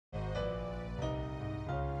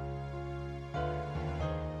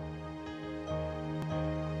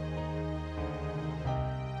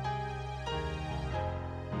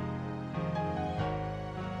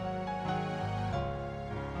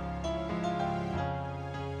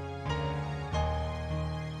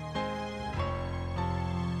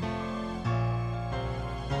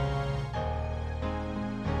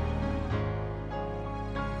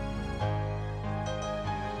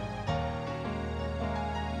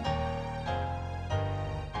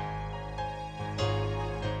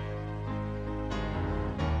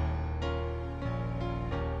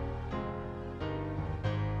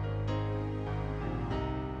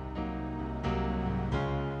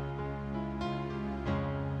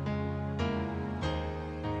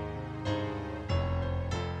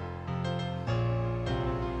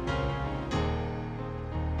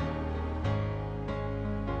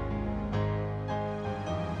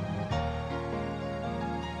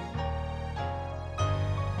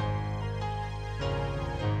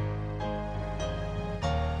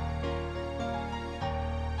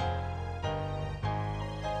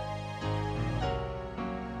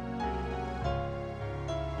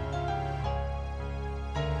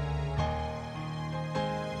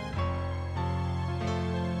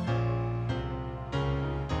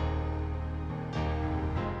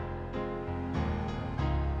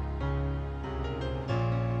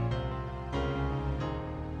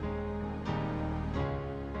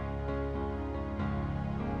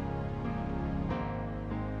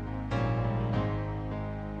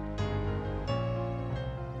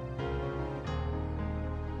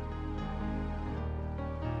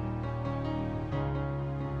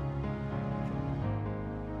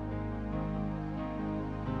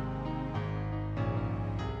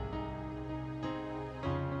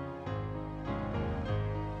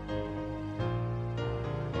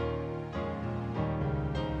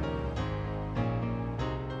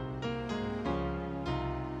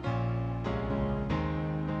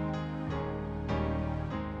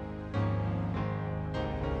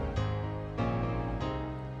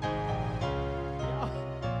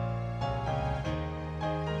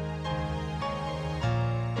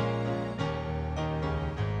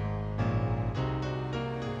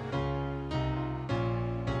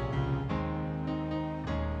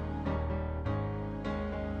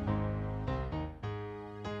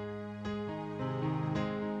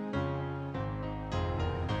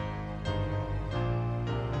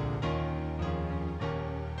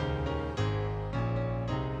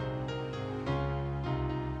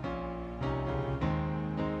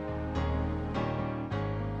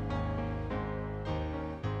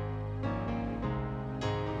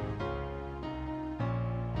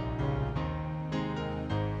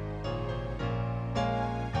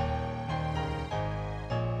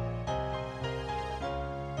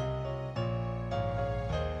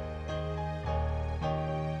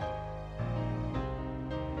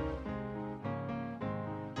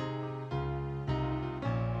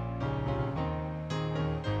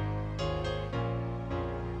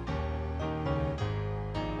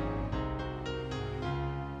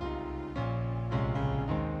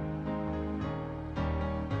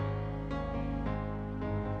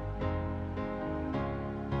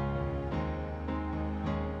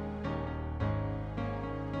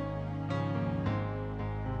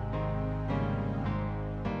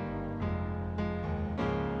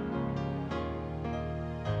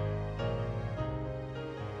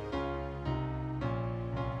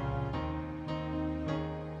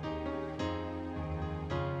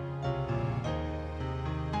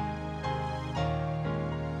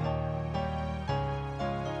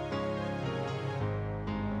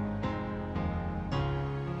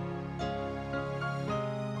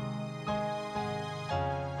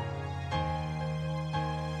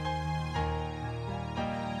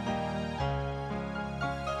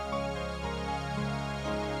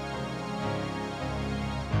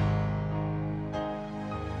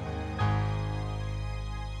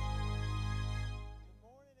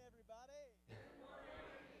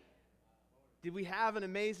Did we have an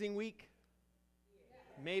amazing week?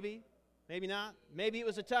 Maybe, maybe not. Maybe it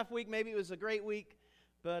was a tough week, maybe it was a great week,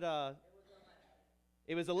 but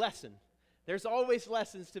it was a lesson. There's always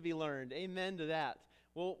lessons to be learned. Amen to that.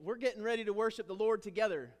 Well, we're getting ready to worship the Lord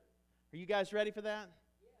together. Are you guys ready for that?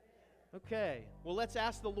 Okay. Well, let's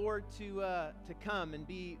ask the Lord to come and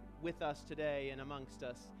be with us today and amongst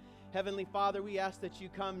us. Heavenly Father, we ask that you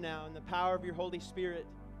come now in the power of your Holy Spirit.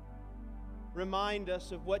 Remind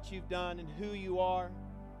us of what you've done and who you are.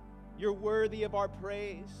 You're worthy of our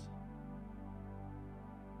praise.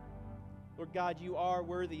 Lord God, you are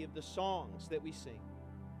worthy of the songs that we sing.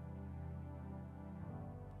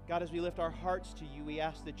 God, as we lift our hearts to you, we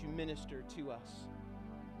ask that you minister to us.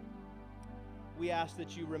 We ask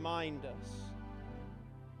that you remind us.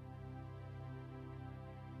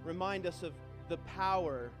 Remind us of the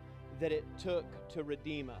power that it took to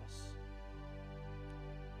redeem us.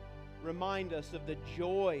 Remind us of the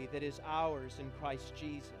joy that is ours in Christ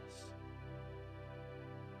Jesus.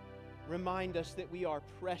 Remind us that we are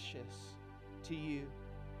precious to you.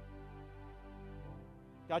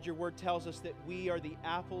 God, your word tells us that we are the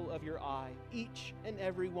apple of your eye. Each and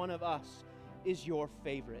every one of us is your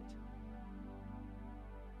favorite.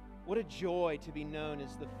 What a joy to be known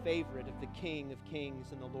as the favorite of the King of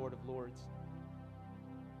Kings and the Lord of Lords.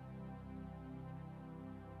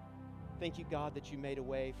 Thank you, God, that you made a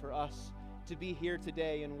way for us to be here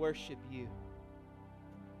today and worship you.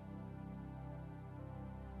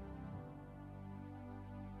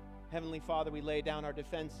 Heavenly Father, we lay down our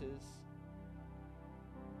defenses.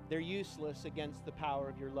 They're useless against the power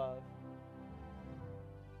of your love.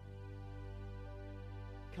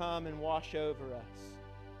 Come and wash over us.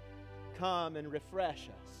 Come and refresh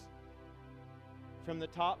us. From the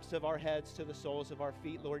tops of our heads to the soles of our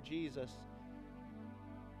feet, Lord Jesus,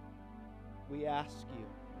 we ask you.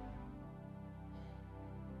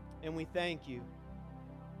 And we thank you.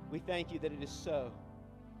 We thank you that it is so.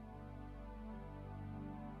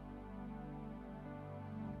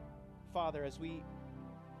 Father, as we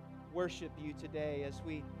worship you today, as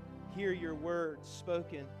we hear your words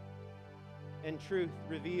spoken and truth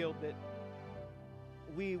revealed, that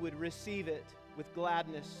we would receive it with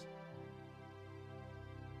gladness.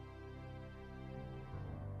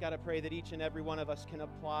 God, I pray that each and every one of us can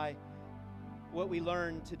apply what we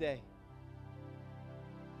learned today.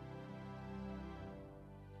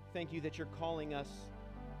 Thank you that you're calling us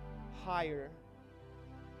higher.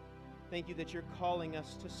 Thank you that you're calling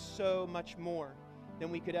us to so much more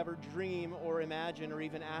than we could ever dream or imagine or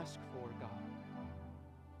even ask for, God.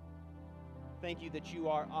 Thank you that you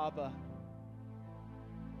are Abba,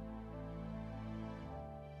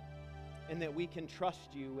 and that we can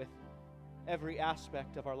trust you with every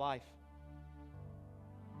aspect of our life.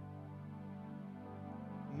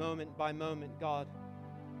 Moment by moment, God,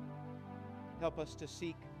 help us to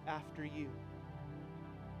seek after you.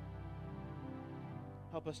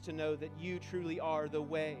 Help us to know that you truly are the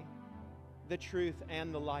way, the truth,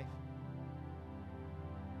 and the life.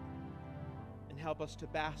 And help us to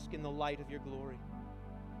bask in the light of your glory,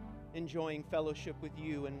 enjoying fellowship with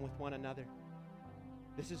you and with one another.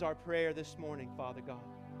 This is our prayer this morning, Father God.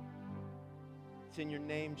 It's in your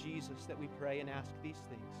name, Jesus, that we pray and ask these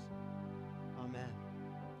things. Amen.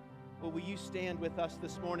 Well, will you stand with us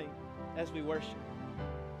this morning as we worship?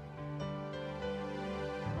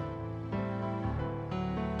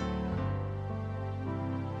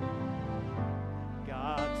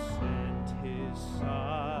 God sent his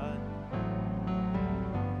Son.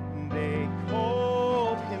 They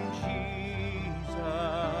called him Jesus.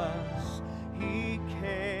 He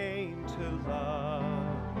came to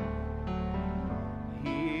love,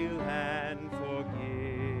 heal, and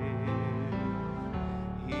forgive.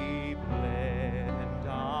 He bled and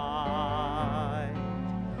died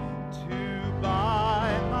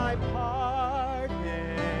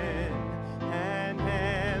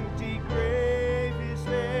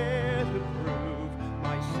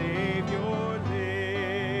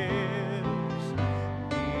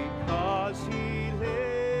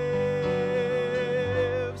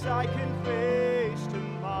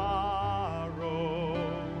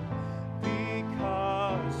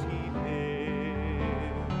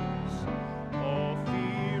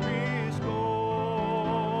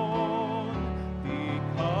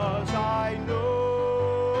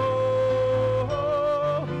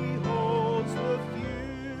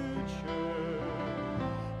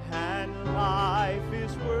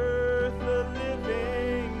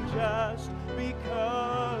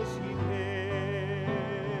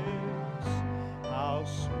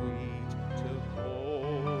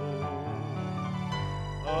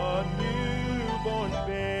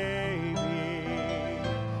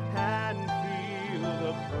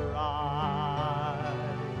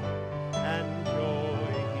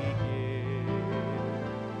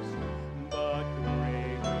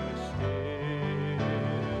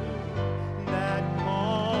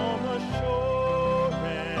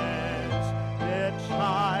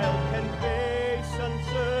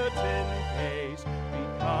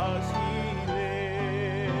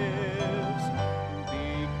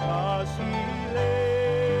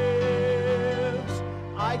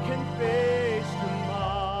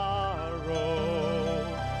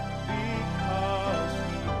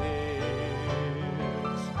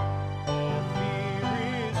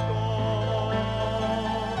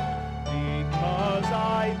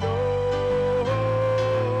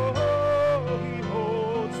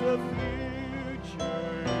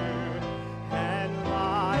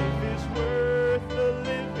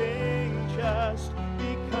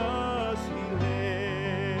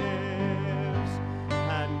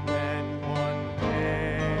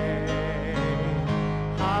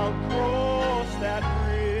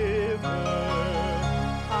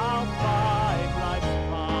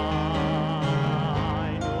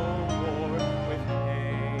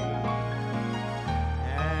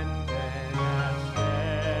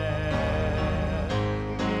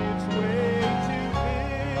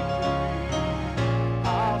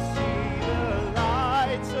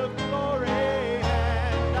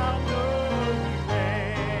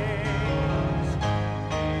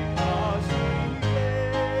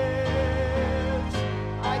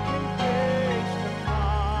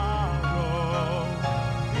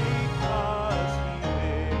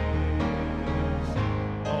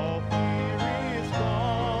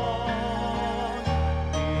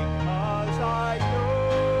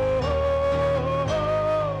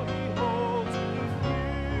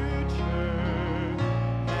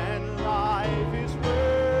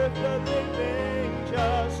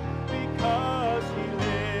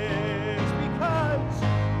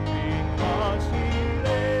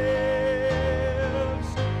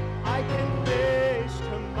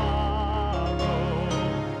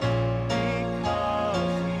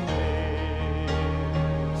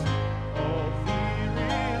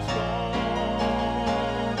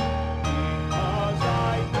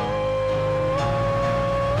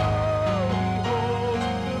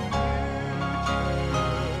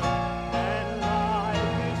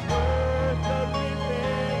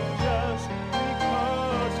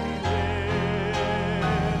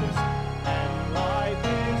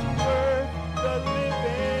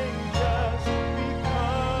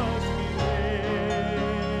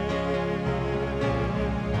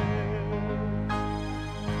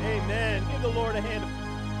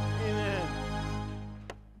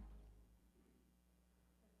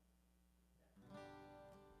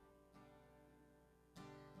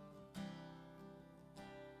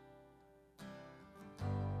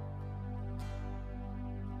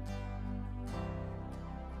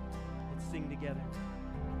sing together.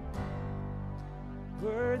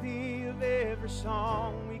 Worthy of every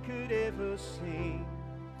song we could ever sing,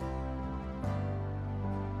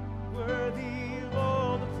 worthy of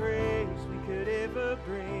all the praise we could ever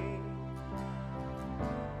bring,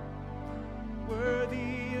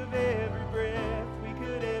 worthy of every breath we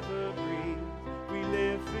could ever breathe. We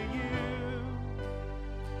live for you.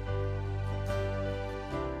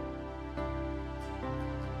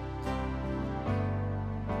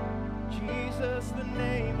 Jesus, the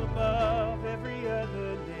name above every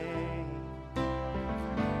other name.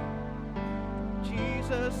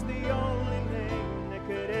 Jesus, the only name that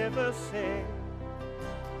could ever save.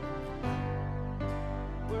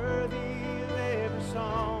 Worthy of every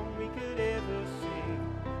song we could ever sing.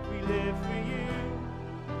 We live for you.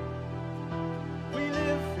 We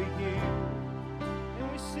live for you. And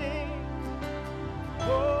we sing,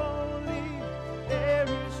 holy, there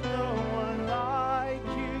is no one like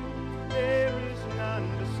you. There is none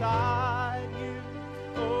beside you.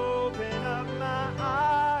 Open up my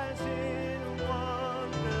eyes in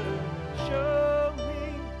wonder. Show me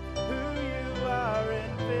who you are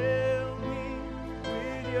and fill me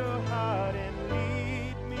with your heart and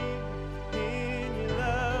lead me in your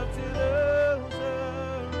love to those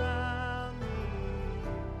around me.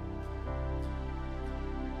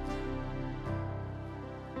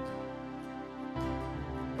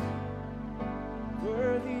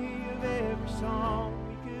 Worthy of every song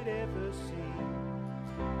we could ever sing,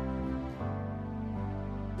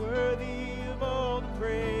 worthy of all the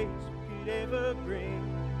praise we could ever bring,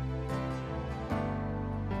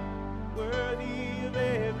 worthy of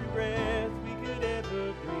every breath we could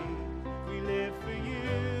ever breathe. We live for you.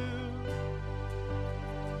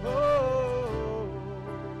 Oh,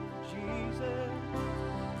 Jesus,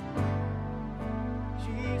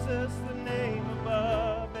 Jesus, the name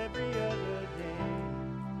above every other name.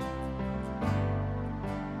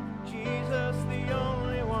 Jesus, the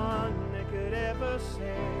only one that could ever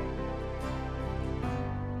save.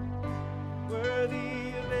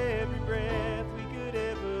 Worthy of every breath we could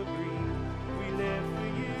ever breathe. We live for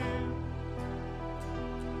you.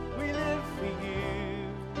 We live for you.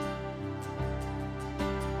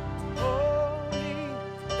 Holy,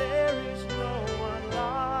 there is no one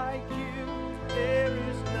like you. There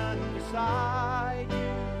is none beside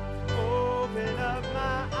you. Open up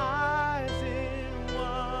my eyes in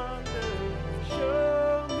wonder.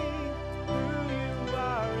 Show me who you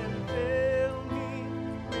are and fill me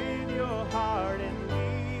with your heart and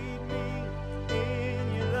lead me in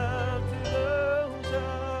your love to those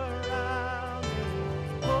around me.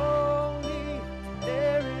 Holy,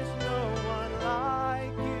 there is no one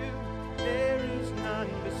like you. There is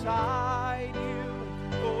none beside you.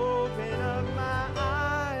 Open up my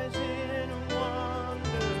eyes in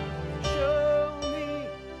wonder. Show me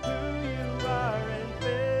who you are and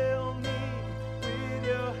fill me with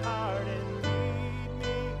your heart and lead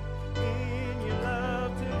me in your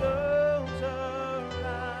love to those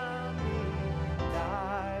around me. And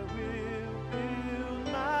I will build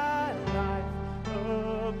my life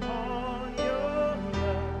upon your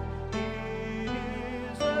love. It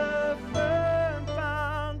is a firm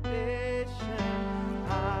foundation.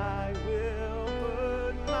 I will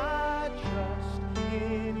put my trust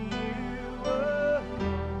in you alone,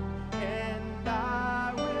 and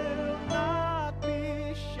I will not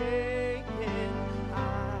be shaken. I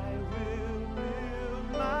will build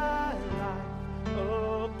my life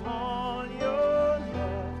upon your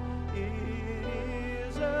love. It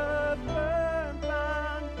is a firm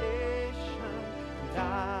foundation, and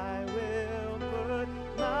I will put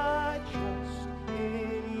my trust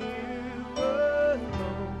in you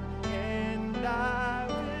alone, and I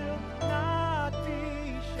will not be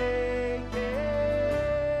shaken.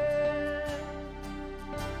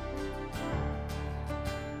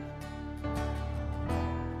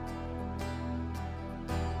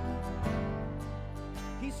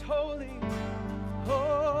 He's holy,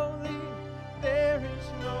 holy, there is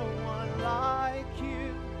no one like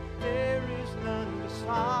you. There is none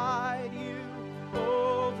beside you.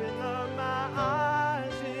 Open up my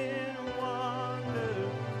eyes in wonder.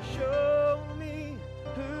 Show me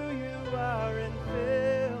who you are and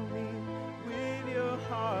fill me with your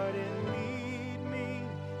heart and lead me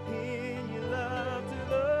in your love to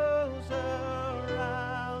those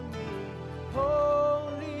around me.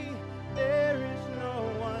 Holy, there is no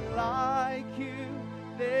one like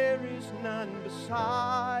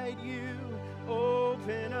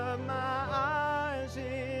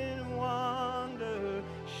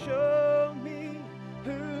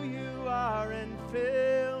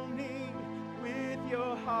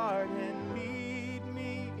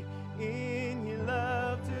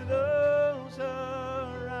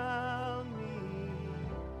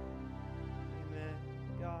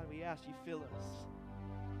ask you, fill us.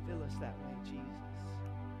 Fill us that way, Jesus.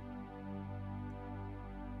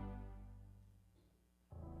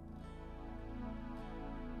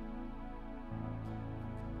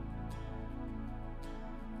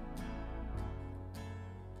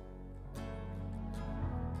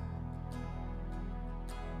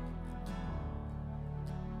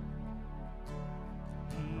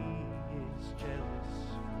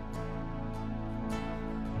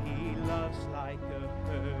 Like a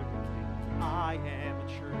hurricane, I am a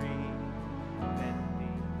tree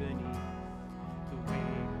bending beneath the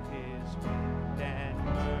weight of His wind and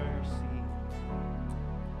mercy.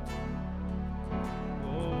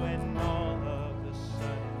 Oh, and all of a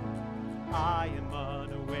sudden, I am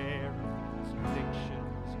unaware of His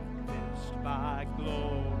afflictions eclipsed by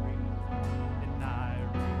glory, and I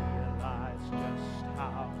realize just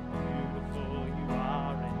how beautiful You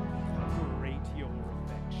are and how great Your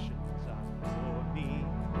affection for me.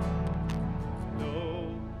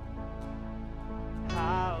 Know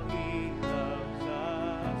how He loves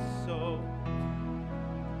us so.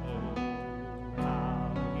 Oh,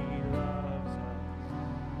 how He loves us.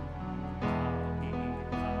 How He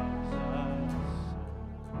loves us so.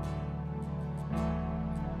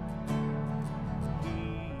 He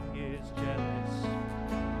is jealous.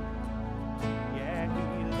 Yeah, He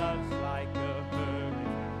loves like a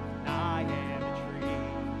hurricane. I am a tree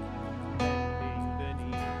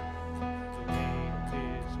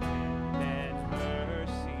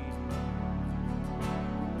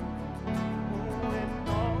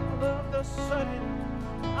sudden,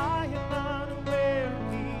 I am unaware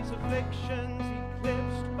of these afflictions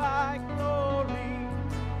eclipsed by glory,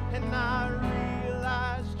 and I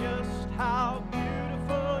realize just how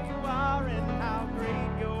beautiful You are and how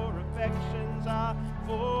great Your affections are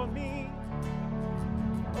for me.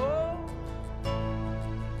 Oh,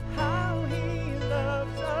 how He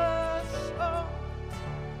loves us. Oh,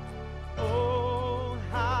 oh,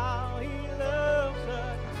 how He loves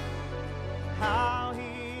us. How He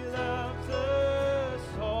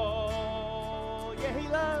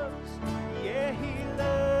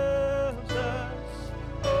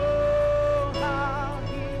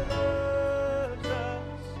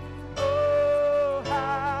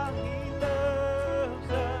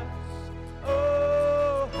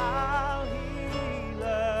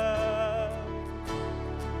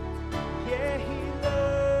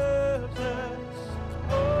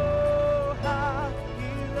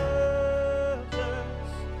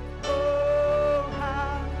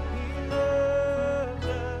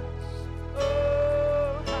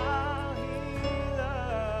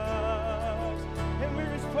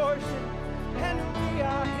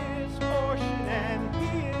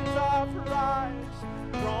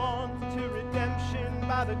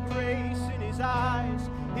the grace in His eyes.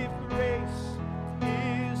 If grace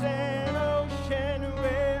is an ocean,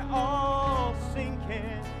 we're all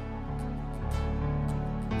sinking,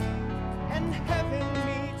 and heaven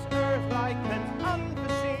meets earth like an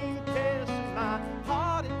unforeseen test. My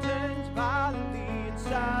heart, it turns violently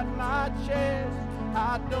inside my chest.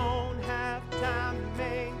 I don't have time to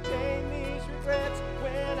maintain these regrets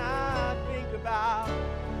when I think about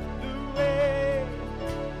the way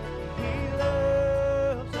He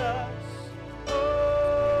loves us.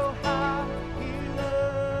 Oh, how He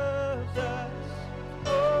loves us.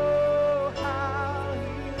 Oh, how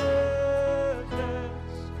He loves us.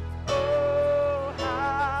 Oh,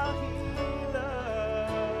 how He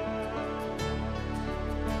loves.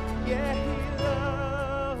 Yeah, He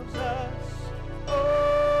loves us.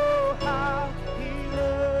 Oh, how He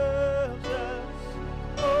loves us.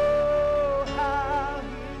 Oh, how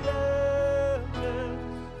He loves us.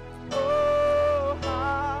 Oh,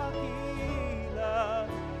 how He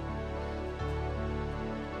loves.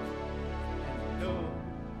 And know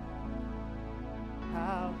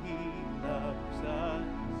how He loves us.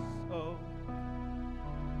 Oh,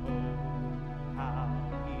 oh, how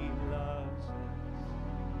He loves us.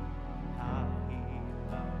 How He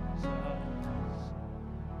loves us.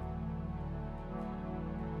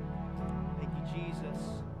 Thank you, Jesus,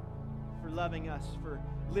 for loving us, for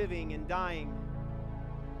living and dying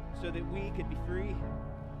so that we could be free.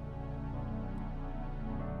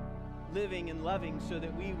 Living and loving so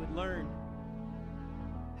that we would learn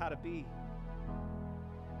how to be.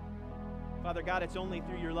 Father God, it's only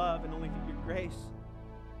through Your love and only through Your grace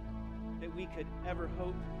that we could ever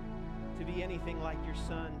hope to be anything like Your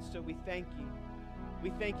Son. So we thank You. We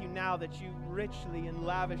thank You now that You richly and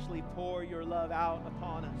lavishly pour Your love out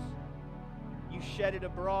upon us. You shed it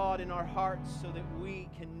abroad in our hearts so that we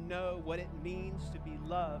can know what it means to be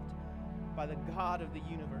loved by the God of the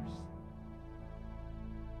universe.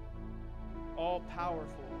 All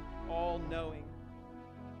powerful, all-knowing.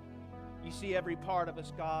 You see every part of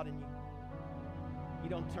us, God, and you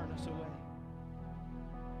don't turn us away.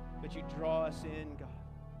 But you draw us in, God.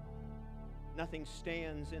 Nothing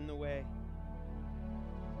stands in the way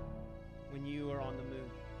when you are on the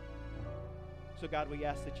move. So, God, we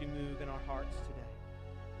ask that you move in our hearts today.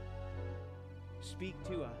 Speak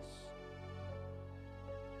to us.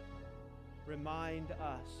 Remind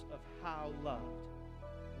us of how loved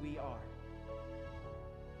we are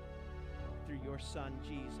through your Son,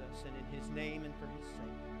 Jesus, and in his name and for his sake.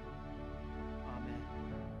 Amen.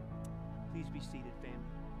 Please be seated, family.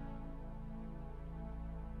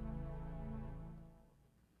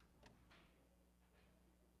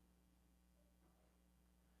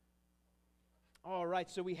 All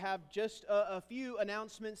right, so we have just a few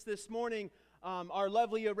announcements this morning. Our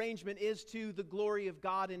lovely arrangement is to the glory of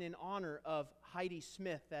God and in honor of Heidi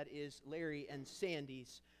Smith, that is Larry and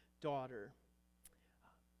Sandy's daughter.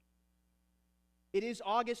 It is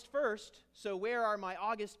August 1st, so where are my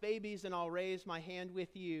August babies? And I'll raise my hand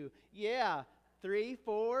with you. Yeah, 3,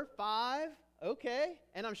 4, 5, okay.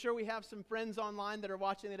 And I'm sure we have some friends online that are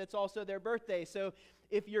watching that it's also their birthday. So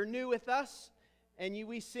if you're new with us and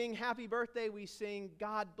we sing happy birthday, we sing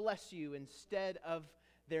God bless you instead of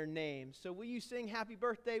their names. So will you sing happy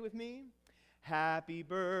birthday with me? Happy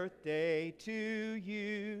birthday to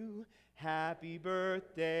you. Happy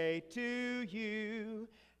birthday to you.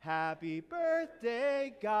 Happy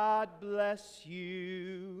birthday, God bless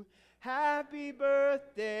you. Happy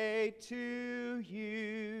birthday to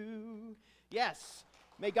you. Yes,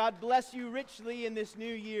 may God bless you richly in this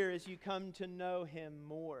new year as you come to know him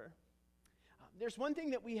more. There's one thing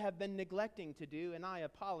that we have been neglecting to do, and I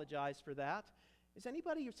apologize for that. Is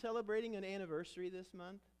anybody celebrating an anniversary this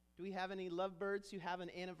month? Do we have any lovebirds who have an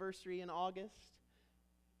anniversary in August?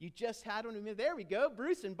 You just had one. There we go.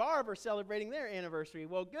 Bruce and Barb are celebrating their anniversary.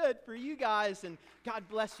 Well, good for you guys, and God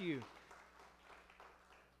bless you.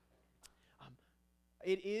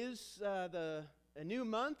 It is a new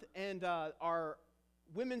month, and our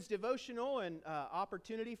women's devotional and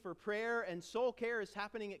opportunity for prayer and soul care is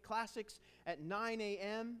happening at Classics at 9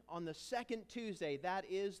 a.m. on the second Tuesday. That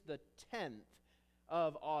is the 10th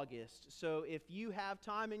of August. So if you have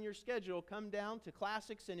time in your schedule, come down to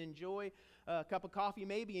Classics and enjoy a cup of coffee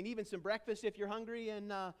maybe, and even some breakfast if you're hungry,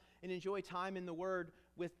 and enjoy time in the Word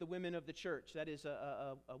with the women of the church. That is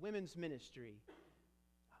a women's ministry.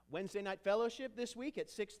 Wednesday night fellowship this week at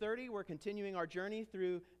 6:30. We're continuing our journey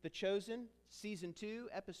through The Chosen, Season 2,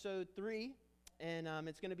 Episode 3. And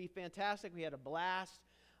it's going to be fantastic. We had a blast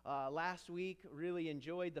last week. Really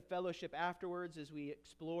enjoyed the fellowship afterwards as we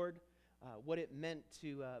explored what it meant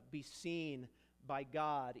to be seen by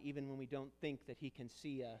God even when we don't think that he can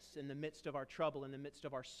see us. In the midst of our trouble, in the midst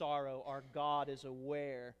of our sorrow, our God is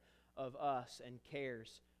aware of us and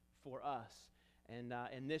cares for us. And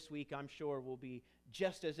this week, I'm sure, will be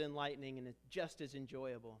just as enlightening and just as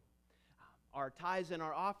enjoyable. Our tithes and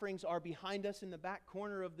our offerings are behind us in the back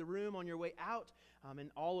corner of the room on your way out.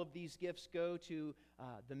 And all of these gifts go to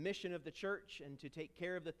the mission of the church and to take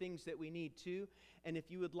care of the things that we need to. And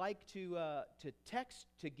if you would like to text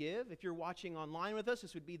to give, if you're watching online with us,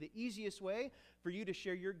 this would be the easiest way for you to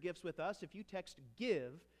share your gifts with us. If you text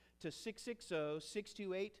GIVE to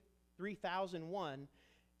 660-628-3001,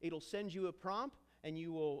 it'll send you a prompt, and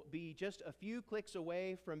you will be just a few clicks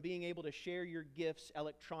away from being able to share your gifts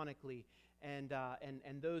electronically. And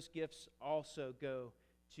those gifts also go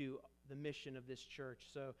to the mission of this church.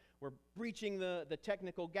 So we're breaching the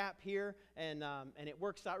technical gap here, and it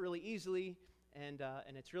works out really easily, and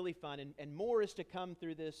it's really fun. And more is to come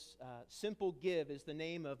through this. Simple Give is the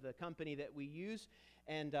name of the company that we use.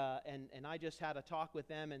 And I just had a talk with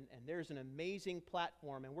them, and there's an amazing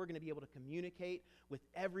platform, and we're going to be able to communicate with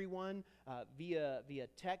everyone via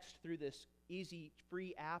text through this easy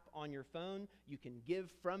free app on your phone. You can give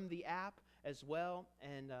from the app as well,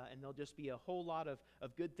 and there'll just be a whole lot of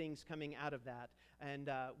good things coming out of that. And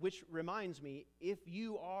which reminds me, if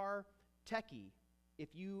you are techie,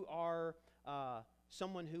 if you are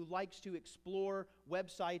someone who likes to explore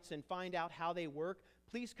websites and find out how they work,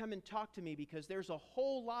 please come and talk to me, because there's a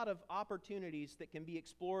whole lot of opportunities that can be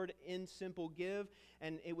explored in Simple Give,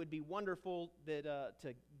 and it would be wonderful that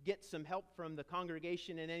to get some help from the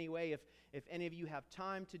congregation in any way. If any of you have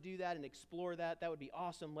time to do that and explore that, that would be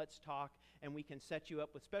awesome. Let's talk, and we can set you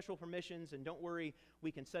up with special permissions, and don't worry,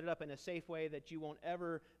 we can set it up in a safe way that you won't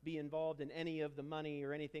ever be involved in any of the money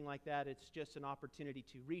or anything like that. It's just an opportunity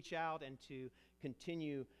to reach out and to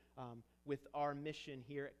continue with our mission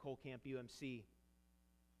here at Cole Camp UMC.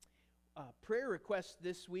 Prayer requests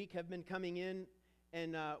this week have been coming in,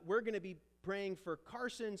 and we're going to be praying for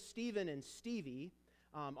Carson, Stephen, and Stevie.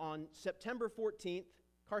 On September 14th,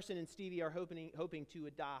 Carson and Stevie are hoping to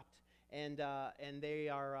adopt, and they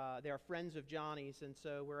are friends of Johnny's, and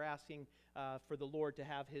so we're asking for the Lord to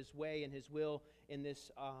have His way and His will in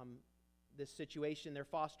this situation. They're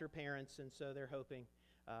foster parents, and so they're hoping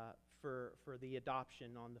for the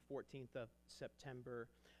adoption on the 14th of September.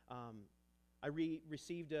 I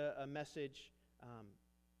received a message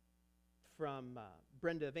from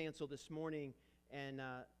Brenda Vansel this morning, and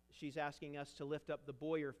she's asking us to lift up the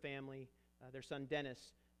Boyer family. Their son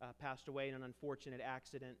Dennis passed away in an unfortunate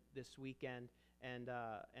accident this weekend, and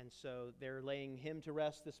so they're laying him to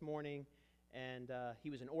rest this morning. And he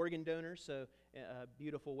was an organ donor, so a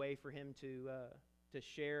beautiful way for him to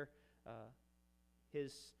share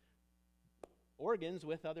his organs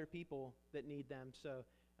with other people that need them. So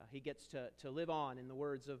he gets to live on, in the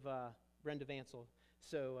words of Brenda Vansel.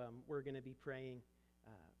 So we're going to be praying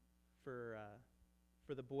for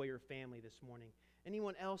the Boyer family this morning.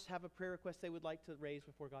 Anyone else have a prayer request they would like to raise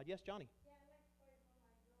before God? Yes, Johnny. Yeah, I'd like to pray for my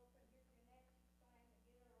girlfriend here, Jeanette. She's trying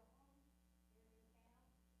to get her a home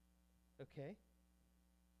here in town. Okay.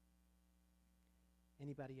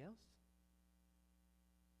 Anybody else?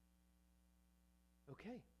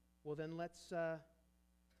 Okay. Well, then let's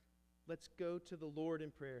go to the Lord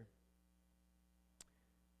in prayer.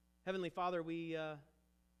 Heavenly Father, we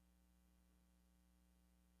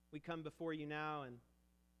come before you now, and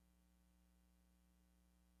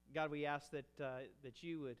God, we ask that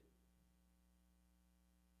you would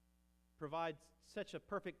provide such a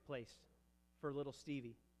perfect place for little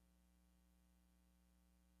Stevie.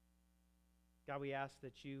 God, we ask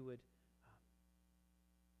that you would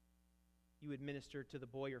minister to the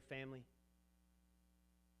Boyer family.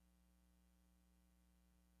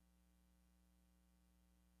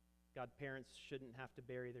 God, parents shouldn't have to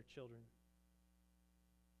bury their children.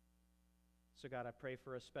 So God, I pray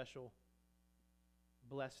for a special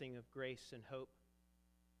blessing of grace and hope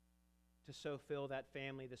to so fill that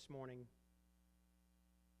family this morning.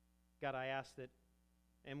 God, I ask that,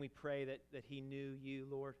 and we pray that he knew you,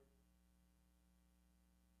 Lord,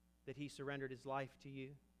 that he surrendered his life to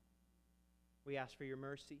you. We ask for your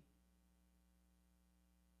mercy.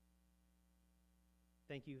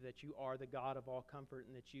 Thank you that you are the God of all comfort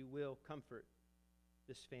and that you will comfort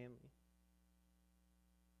this family.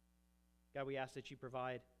 God, we ask that you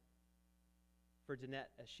provide for Danette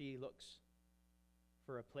as she looks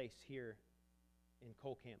for a place here in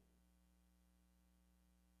Cole Camp.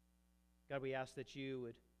 God, we ask that you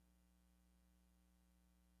would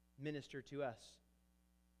minister to us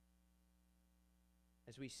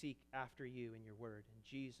as we seek after you in your word. In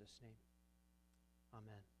Jesus' name,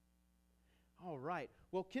 amen. All right.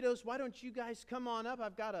 Well, kiddos, why don't you guys come on up?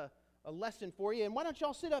 I've got a lesson for you. And why don't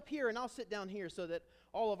y'all sit up here and I'll sit down here so that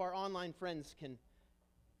all of our online friends can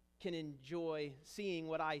enjoy seeing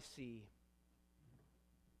what I see.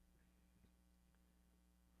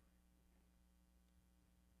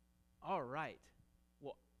 All right.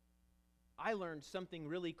 Well, I learned something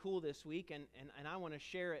really cool this week, and I want to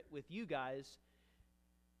share it with you guys.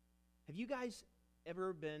 Have you guys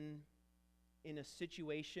ever been in a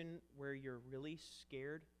situation where you're really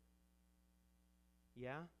scared?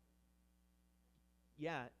 Yeah?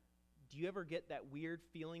 Yeah. Do you ever get that weird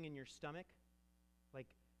feeling in your stomach? Like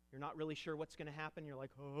you're not really sure what's going to happen. You're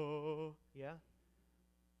like, oh, yeah?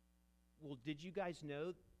 Well, did you guys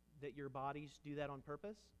know that your bodies do that on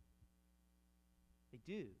purpose? They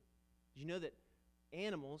do. Did you know that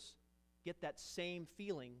animals get that same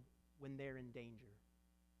feeling when they're in danger?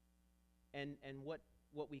 And what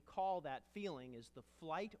we call that feeling is the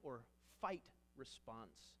flight or fight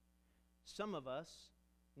response. Some of us,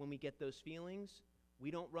 when we get those feelings, we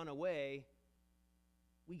don't run away.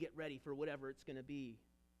 We get ready for whatever it's going to be,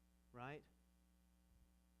 right?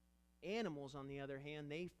 Animals, on the other hand,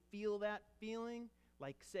 they feel that feeling,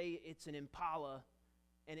 like say it's an impala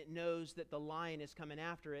and it knows that the lion is coming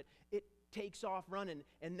after it. It takes off running,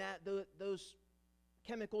 and those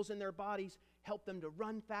chemicals in their bodies help them to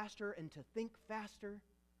run faster and to think faster.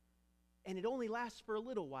 And it only lasts for a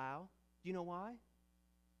little while. Do you know why?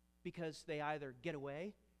 Because they either get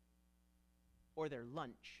away or they're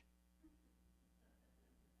lunch.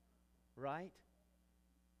 Right?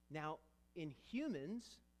 Now, in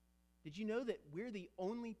humans, did you know that we're the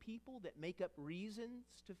only people that make up reasons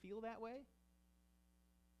to feel that way?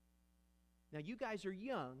 Now, you guys are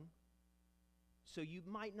young, so you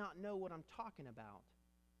might not know what I'm talking about,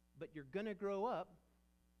 but you're going to grow up,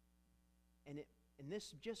 and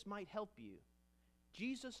this just might help you.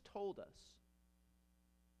 Jesus told us,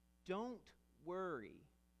 don't worry.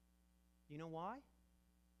 You know why?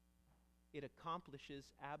 It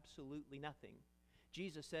accomplishes absolutely nothing.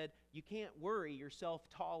 Jesus said, you can't worry yourself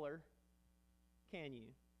taller, can you?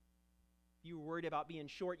 If you were worried about being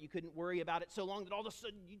short, you couldn't worry about it so long that all of a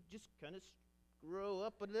sudden you just kind of grow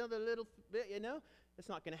up another little bit, you know? It's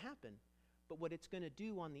not going to happen. But what it's going to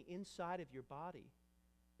do on the inside of your body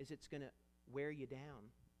is it's going to wear you down.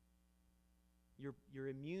 Your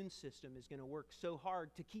immune system is going to work so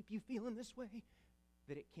hard to keep you feeling this way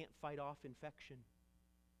that it can't fight off infection.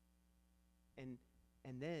 And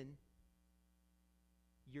then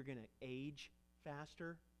you're going to age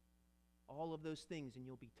faster, all of those things, and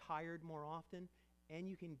you'll be tired more often, and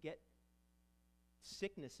you can get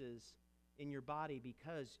sicknesses in your body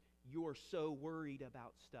because you're so worried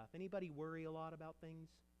about stuff. Anybody worry a lot about things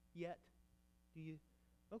yet? Do you?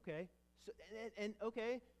 Okay. So,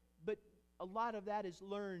 okay, but a lot of that is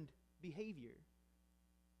learned behavior.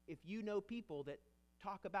 If you know people that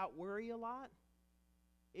talk about worry a lot,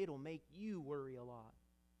 it'll make you worry a lot.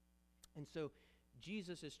 And so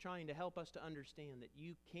Jesus is trying to help us to understand that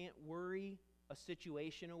you can't worry a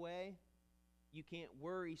situation away. You can't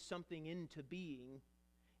worry something into being.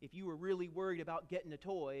 If you were really worried about getting a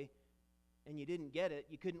toy and you didn't get it,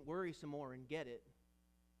 you couldn't worry some more and get it.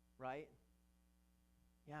 Right?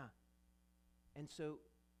 Yeah. And so,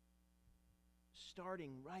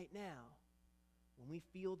 starting right now, when we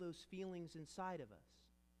feel those feelings inside of us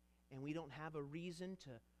and we don't have a reason to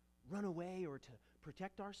run away or to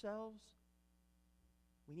protect ourselves,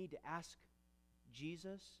 we need to ask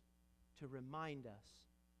Jesus to remind us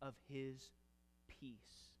of His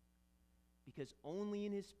peace. Because only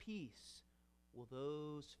in His peace will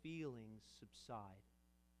those feelings subside.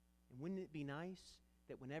 And wouldn't it be nice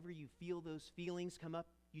that whenever you feel those feelings come up,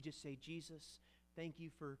 you just say, Jesus, thank you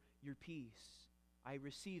for your peace. I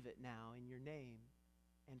receive it now in your name.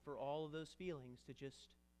 And for all of those feelings to just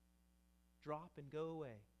drop and go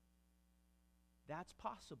away. That's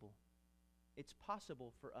possible. It's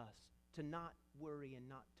possible for us to not worry and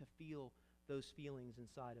not to feel those feelings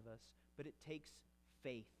inside of us. But it takes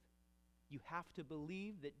faith. You have to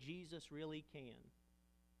believe that Jesus really can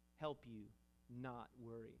help you not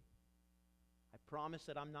worry. I promise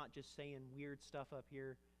that I'm not just saying weird stuff up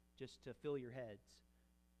here just to fill your heads.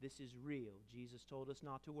 This is real. Jesus told us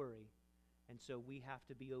not to worry. And so we have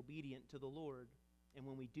to be obedient to the Lord. And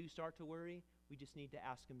when we do start to worry, we just need to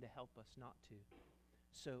ask Him to help us not to.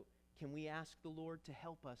 So can we ask the Lord to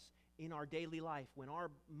help us in our daily life when our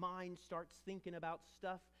mind starts thinking about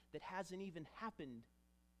stuff that hasn't even happened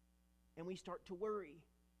and we start to worry,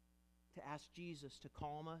 to ask Jesus to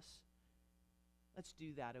calm us? Let's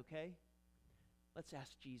do that, okay? Let's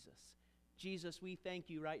ask Jesus. Jesus, we thank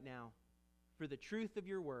you right now for the truth of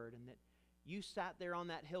your word and that you sat there on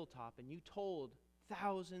that hilltop and you told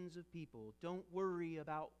thousands of people, don't worry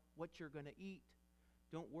about what you're going to eat.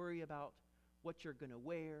 Don't worry about what you're going to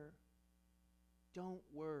wear. Don't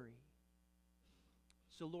worry.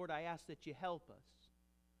 So, Lord, I ask that you help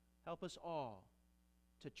us all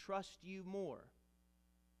to trust you more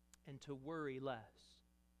and to worry less.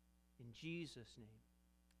 In Jesus'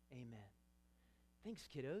 name, amen. Thanks,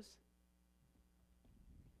 kiddos.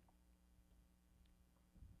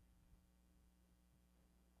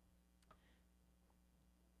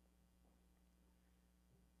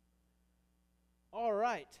 All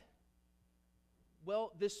right.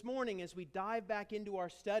 Well, this morning, as we dive back into our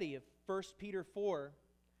study of 1 Peter 4,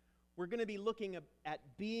 we're going to be looking at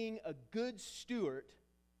being a good steward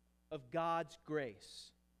of God's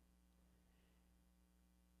grace.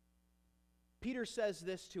 Peter says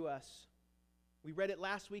this to us. We read it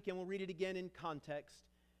last week and we'll read it again in context.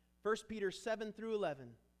 1 Peter 7 through 11.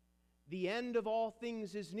 The end of all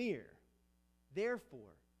things is near.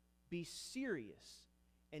 Therefore, be serious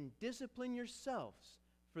and discipline yourselves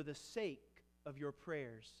for the sake of your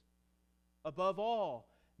prayers. Above all,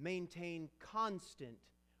 maintain constant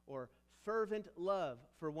or fervent love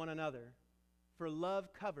for one another, for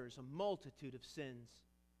love covers a multitude of sins.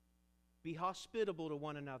 Be hospitable to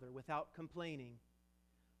one another without complaining.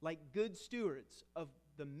 Like good stewards of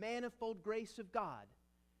the manifold grace of God,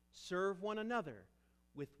 serve one another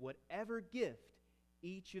with whatever gift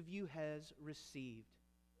each of you has received.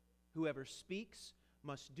 Whoever speaks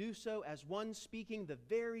must do so as one speaking the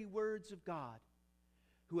very words of God.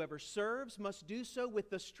 Whoever serves must do so with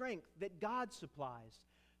the strength that God supplies,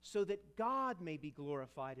 so that God may be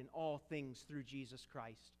glorified in all things through Jesus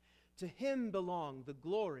Christ. To Him belong the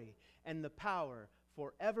glory and the power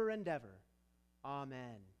forever and ever.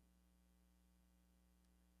 Amen.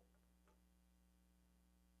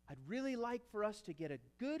 I'd really like for us to get a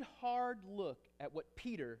good hard look at what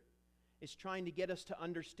Peter is trying to get us to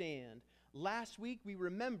understand. Last week we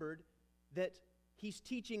remembered that he's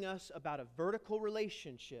teaching us about a vertical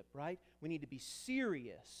relationship, right? We need to be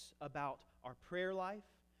serious about our prayer life.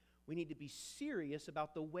 We need to be serious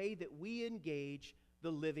about the way that we engage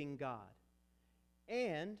the living God.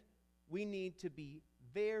 And we need to be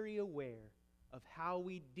very aware of how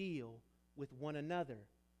we deal with one another,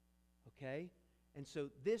 okay? And so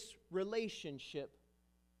this relationship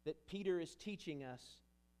that Peter is teaching us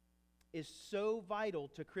is so vital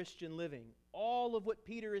to Christian living. All of what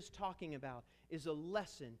Peter is talking about is a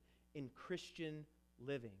lesson in Christian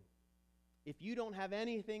living. If you don't have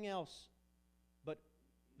anything else but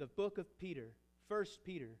the book of Peter, 1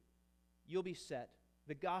 Peter, you'll be set.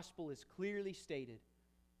 The gospel is clearly stated.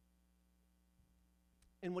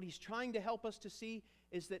 And what he's trying to help us to see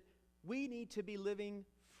is that we need to be living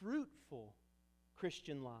fruitful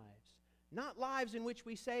Christian lives. Not lives in which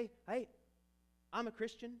we say, hey, I'm a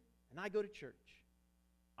Christian and I go to church.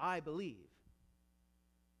 I believe.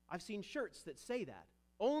 I've seen shirts that say that.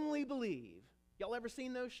 Only believe. Y'all ever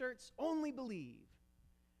seen those shirts? Only believe.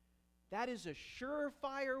 That is a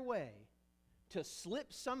surefire way to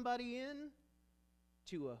slip somebody in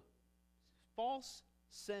to a false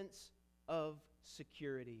sense of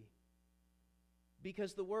security.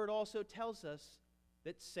 Because the Word also tells us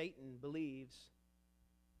that Satan believes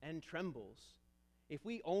and trembles. If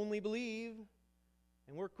we only believe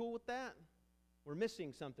and we're cool with that, we're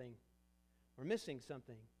missing something. We're missing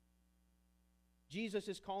something. Jesus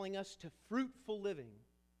is calling us to fruitful living.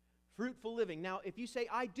 Fruitful living. Now, if you say,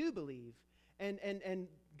 I do believe, and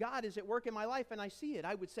God is at work in my life and I see it,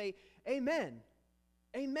 I would say, amen.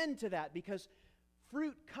 Amen to that, because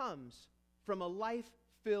fruit comes from a life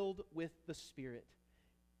filled with the Spirit.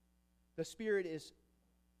 The Spirit is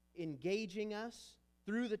engaging us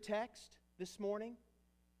through the text this morning.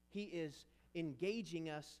 He is engaging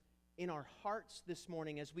us in our hearts this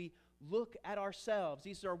morning as we look at ourselves.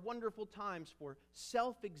 These are wonderful times for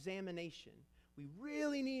self-examination. We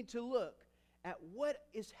really need to look at what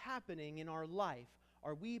is happening in our life.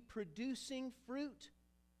 Are we producing fruit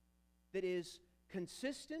that is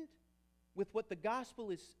consistent with what the gospel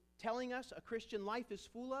is telling us a Christian life is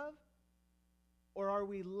full of? Or are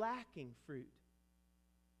we lacking fruit?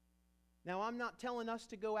 Now, I'm not telling us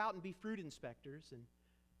to go out and be fruit inspectors and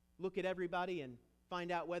look at everybody and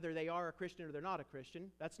find out whether they are a Christian or they're not a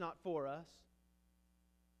Christian. That's not for us.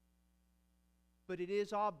 But it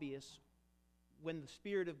is obvious when the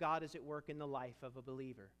Spirit of God is at work in the life of a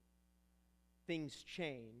believer. Things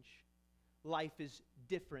change. Life is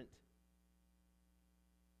different.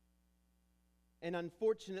 And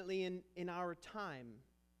unfortunately, in our time,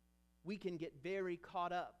 we can get very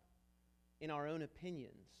caught up in our own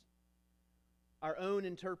opinions, our own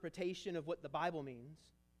interpretation of what the Bible means,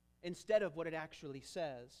 instead of what it actually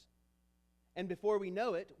says. And before we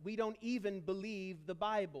know it, we don't even believe the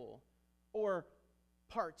Bible or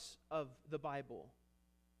parts of the Bible.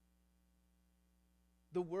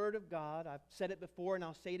 The Word of God, I've said it before and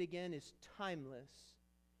I'll say it again, is timeless.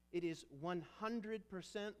 It is 100%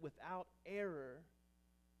 without error.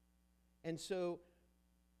 And so,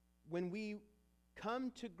 when we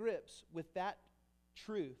come to grips with that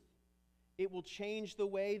truth, it will change the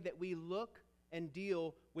way that we look and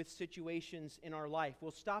deal with situations in our life.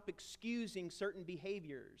 We'll stop excusing certain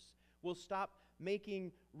behaviors. We'll stop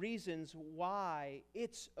making reasons why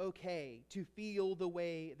it's okay to feel the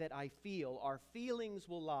way that I feel. Our feelings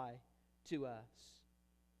will lie to us.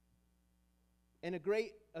 And a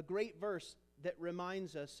great verse that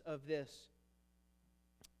reminds us of this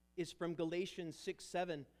is from Galatians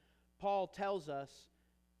 6:7. Paul tells us,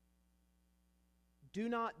 do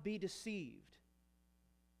not be deceived.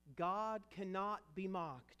 God cannot be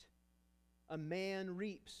mocked. A man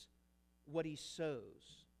reaps what he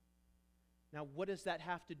sows. Now, what does that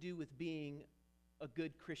have to do with being a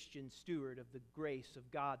good Christian steward of the grace of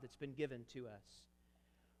God that's been given to us?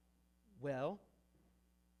 Well,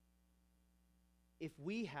 if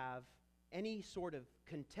we have any sort of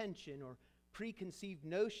contention or preconceived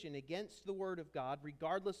notion against the Word of God,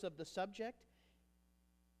 regardless of the subject,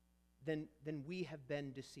 then we have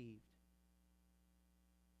been deceived.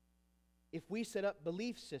 If we set up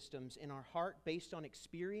belief systems in our heart based on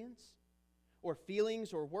experience or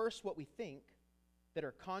feelings, or worse, what we think, that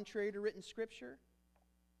are contrary to written Scripture,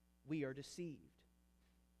 we are deceived.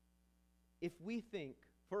 If we think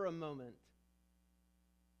for a moment,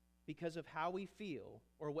 because of how we feel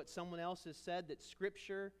or what someone else has said, that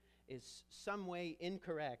Scripture is some way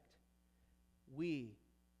incorrect, we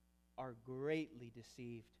are greatly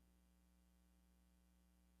deceived.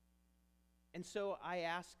 And so I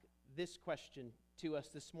ask this question to us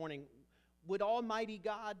this morning. Would Almighty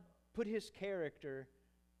God put His character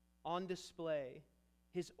on display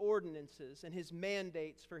His ordinances and His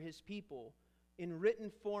mandates for His people in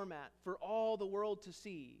written format for all the world to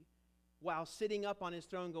see, while sitting up on His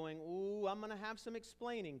throne going, ooh, I'm going to have some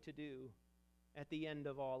explaining to do at the end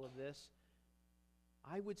of all of this,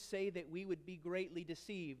 I would say that we would be greatly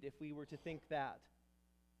deceived if we were to think that.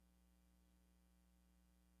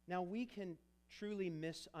 Now, we can truly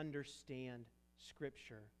misunderstand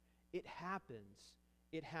Scripture. It happens.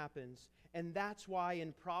 It happens. And that's why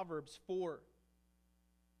in Proverbs 4,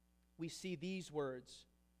 we see these words: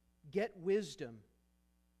 get wisdom,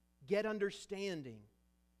 get understanding.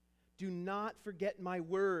 Do not forget my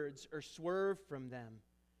words or swerve from them.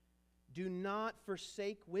 Do not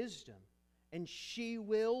forsake wisdom, and she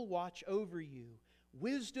will watch over you.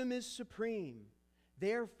 Wisdom is supreme.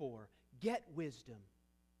 Therefore, get wisdom.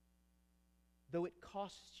 Though it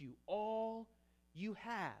costs you all you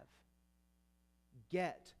have,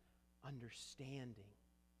 get understanding.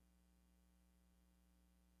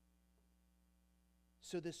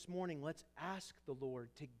 So this morning, let's ask the Lord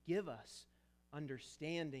to give us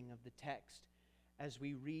understanding of the text as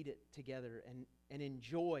we read it together and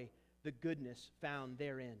enjoy the goodness found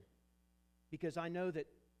therein. Because I know that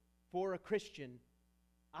for a Christian,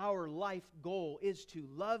 our life goal is to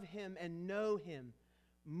love Him and know Him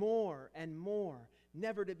more and more,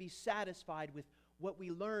 never to be satisfied with what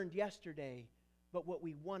we learned yesterday, but what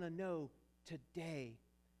we want to know today.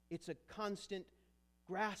 It's a constant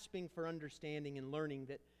grasping for understanding and learning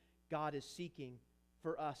that God is seeking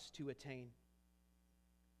for us to attain.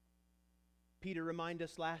 Peter reminded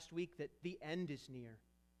us last week that the end is near.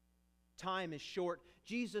 Time is short.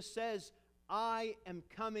 Jesus says, I am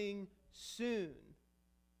coming soon.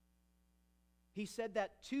 He said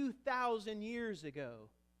that 2,000 years ago,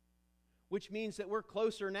 which means that we're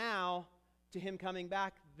closer now to Him coming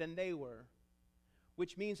back than they were,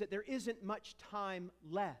 which means that there isn't much time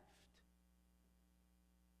left.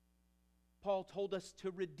 Paul told us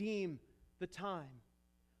to redeem the time.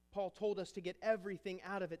 Paul told us to get everything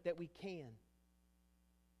out of it that we can.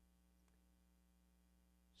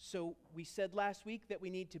 So we said last week that we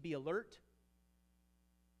need to be alert.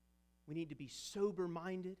 We need to be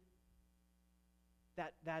sober-minded.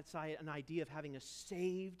 That's an idea of having a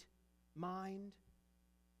saved mind.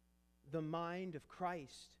 The mind of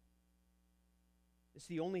Christ. It's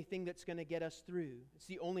the only thing that's going to get us through. It's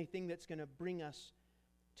the only thing that's going to bring us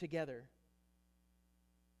together.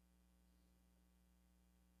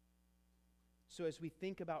 So as we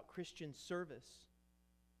think about Christian service,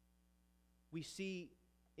 we see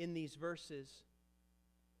in these verses,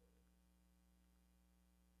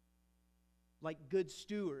 like good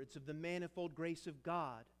stewards of the manifold grace of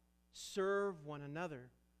God, serve one another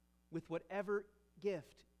with whatever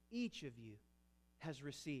gift each of you has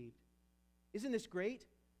received. Isn't this great?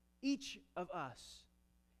 Each of us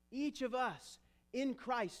in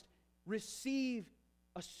Christ receive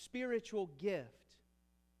a spiritual gift.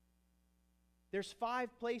 There's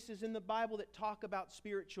 5 places in the Bible that talk about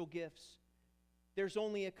spiritual gifts. There's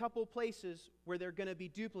only a couple places where they're going to be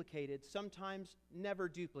duplicated, sometimes never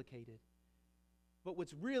duplicated. But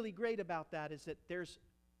what's really great about that is that there's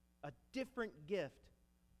a different gift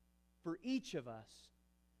for each of us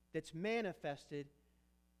that's manifested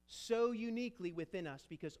so uniquely within us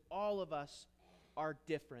because all of us are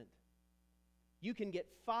different. You can get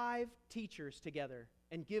 5 teachers together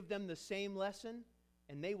and give them the same lesson,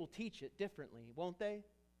 and they will teach it differently, won't they?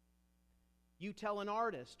 You tell an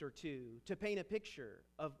artist or two to paint a picture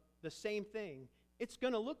of the same thing, it's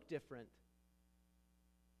going to look different.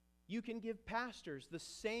 You can give pastors the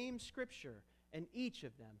same scripture, and each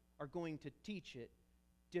of them are going to teach it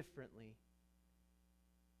differently.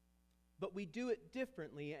 But we do it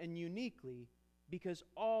differently and uniquely because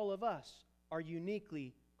all of us are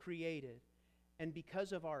uniquely created. And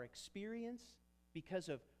because of our experience, because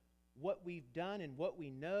of what we've done and what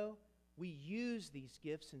we know, we use these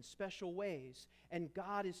gifts in special ways. And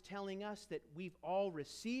God is telling us that we've all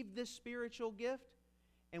received this spiritual gift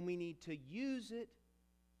and we need to use it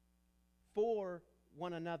for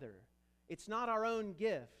one another. It's not our own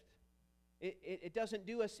gift. It doesn't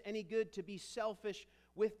do us any good to be selfish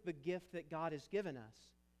with the gift that God has given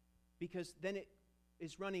us, because then it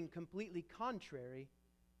is running completely contrary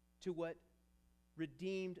to what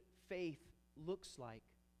redeemed faith looks like.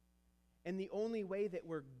 And the only way that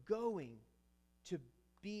we're going to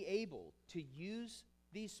be able to use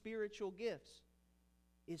these spiritual gifts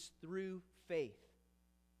is through faith.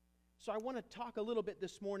 So I want to talk a little bit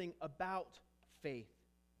this morning about faith.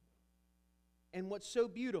 And what's so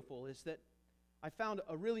beautiful is that I found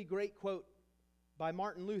a really great quote by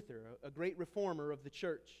Martin Luther, a great reformer of the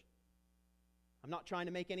church. I'm not trying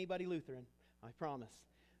to make anybody Lutheran, I promise.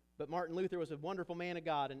 But Martin Luther was a wonderful man of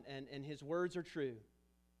God, and his words are true.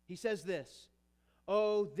 He says this,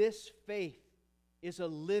 "Oh, this faith is a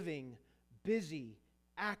living, busy,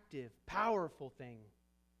 active, powerful thing.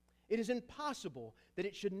 It is impossible that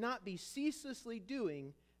it should not be ceaselessly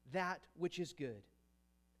doing that which is good.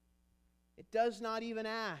 It does not even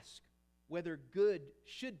ask whether good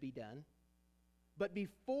should be done, but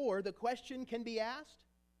before the question can be asked,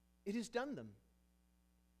 it has done them.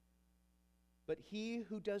 But he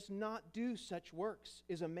who does not do such works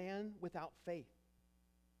is a man without faith.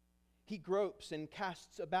 He gropes and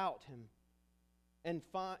casts about him and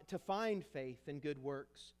to find faith and good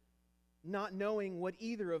works, not knowing what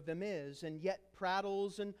either of them is, and yet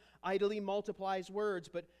prattles and idly multiplies words,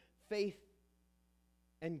 but faith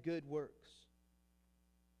and good works.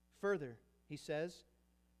 Further, he says,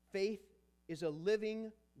 faith is a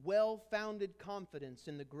living, well-founded confidence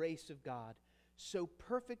in the grace of God, so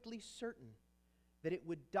perfectly certain that it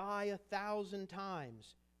would die 1,000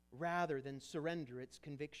 times rather than surrender its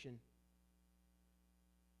conviction.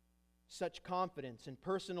 Such confidence and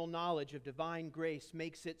personal knowledge of divine grace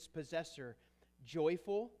makes its possessor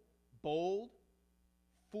joyful, bold,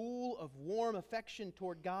 full of warm affection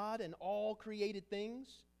toward God and all created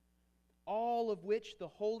things, all of which the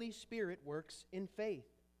Holy Spirit works in faith.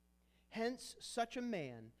 Hence, such a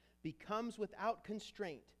man becomes without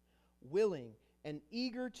constraint, willing and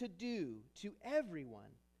eager to do to everyone,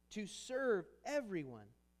 to serve everyone,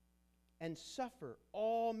 and suffer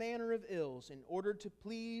all manner of ills in order to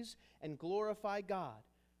please and glorify God,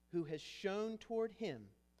 who has shown toward him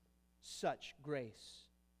such grace."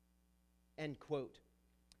 End quote.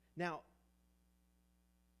 Now,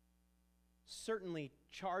 certainly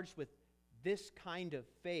charged with this kind of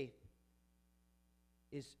faith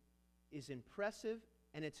is impressive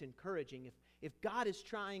and it's encouraging. If God is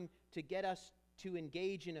trying to get us to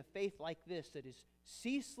engage in a faith like this that is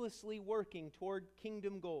ceaselessly working toward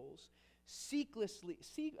kingdom goals, ceaselessly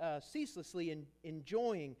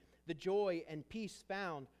enjoying the joy and peace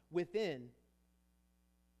found within,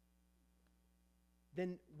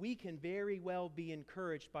 then we can very well be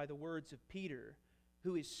encouraged by the words of Peter,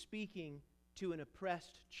 who is speaking to an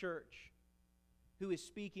oppressed church, who is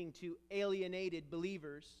speaking to alienated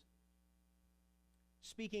believers,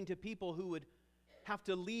 speaking to people who would have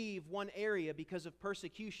to leave one area because of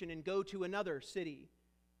persecution and go to another city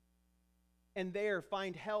and there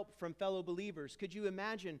find help from fellow believers. Could you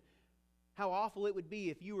imagine how awful it would be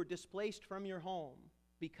if you were displaced from your home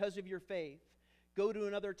because of your faith, go to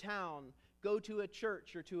another town, go to a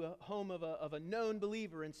church or to a home of a known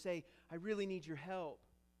believer and say, "I really need your help.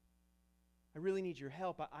 I really need your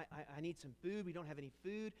help. I need some food. We don't have any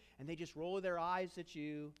food." And they just roll their eyes at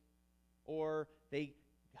you, or they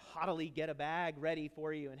haughtily get a bag ready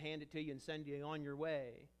for you and hand it to you and send you on your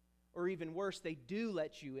way. Or even worse, they do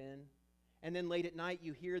let you in, and then late at night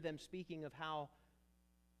you hear them speaking of how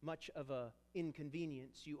much of an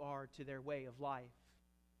inconvenience you are to their way of life.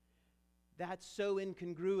 That's so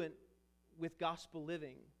incongruent with gospel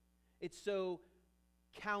living. It's so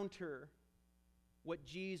counter what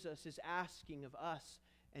Jesus is asking of us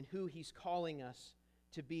and who He's calling us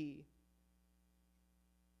to be.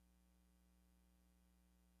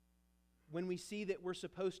 When we see that we're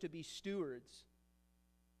supposed to be stewards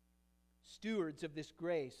of this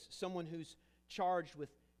grace, someone who's charged with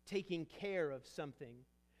taking care of something.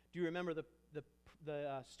 Do you remember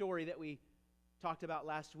the story that we talked about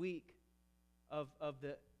last week of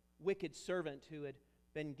the wicked servant who had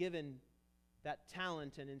been given that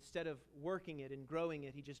talent, and instead of working it and growing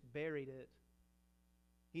it, he just buried it?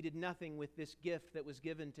 He did nothing with this gift that was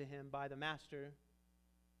given to him by the master.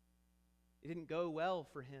 It didn't go well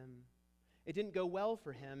for him. It didn't go well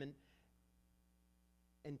for him,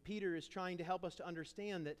 and Peter is trying to help us to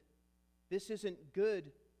understand that this isn't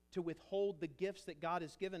good to withhold the gifts that God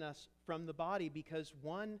has given us from the body, because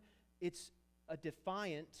one, it's a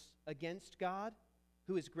defiance against God,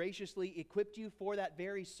 who has graciously equipped you for that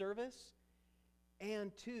very service,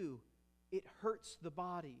 and two, it hurts the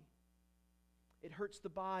body. It hurts the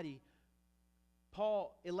body.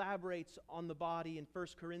 Paul elaborates on the body in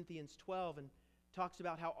 1 Corinthians 12 and talks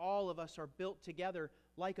about how all of us are built together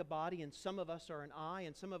like a body, and some of us are an eye,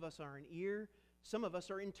 and some of us are an ear, some of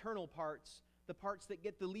us are internal parts, the parts that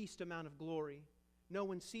get the least amount of glory. No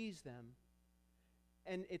one sees them.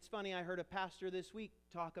 And it's funny, I heard a pastor this week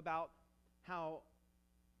talk about how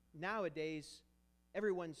nowadays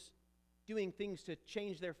everyone's doing things to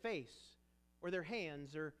change their face or their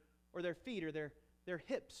hands or their feet or their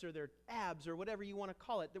hips or their abs or whatever you want to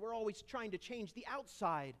call it. That we're always trying to change the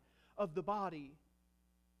outside of the body.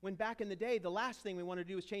 When back in the day, the last thing we wanted to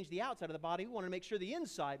do was change the outside of the body. We wanted to make sure the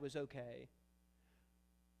inside was okay.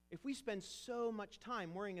 if we spend so much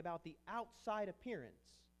time worrying about the outside appearance,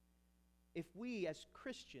 if we as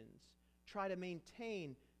Christians try to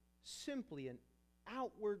maintain simply an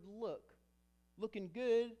outward look, looking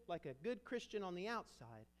good like a good Christian on the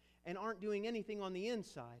outside, and aren't doing anything on the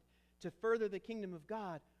inside to further the kingdom of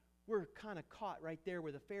God, we're kind of caught right there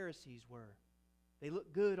where the Pharisees were. They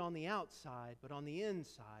look good on the outside, but on the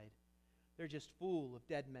inside, they're just full of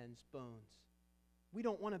dead men's bones. We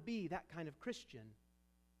don't want to be that kind of Christian.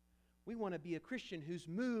 We want to be a Christian who's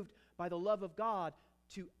moved by the love of God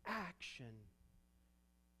to action.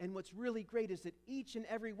 And what's really great is that each and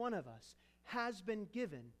every one of us has been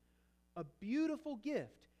given a beautiful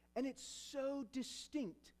gift, and it's so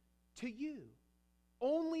distinct to you.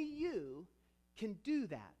 Only you can do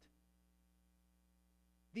that.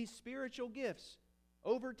 These spiritual gifts,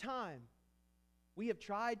 over time, we have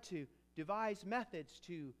tried to devise methods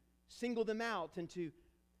to single them out and to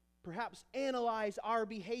perhaps analyze our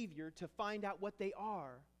behavior to find out what they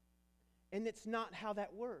are. And it's not how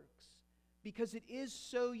that works, because it is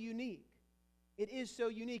so unique. It is so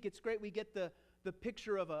unique. It's great we get the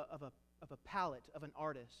picture of a palette of an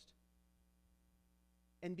artist.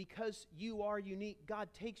 And because you are unique, God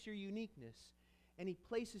takes your uniqueness and He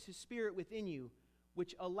places His Spirit within you,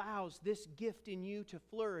 which allows this gift in you to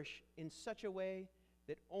flourish in such a way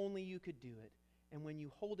that only you could do it. And when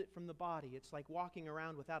you hold it from the body, it's like walking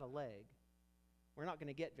around without a leg. We're not going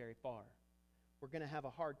to get very far. We're going to have a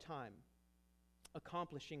hard time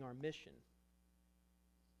accomplishing our mission.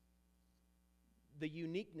 The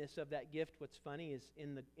uniqueness of that gift, what's funny, is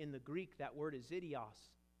in the Greek, that word is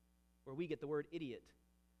idios, where we get the word idiot.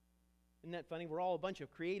 Isn't that funny? We're all a bunch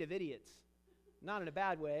of creative idiots. Not in a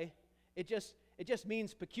bad way. It just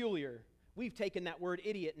means peculiar. We've taken that word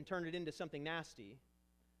idiot and turned it into something nasty.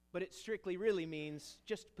 But it strictly really means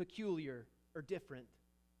just peculiar or different.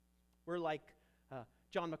 We're like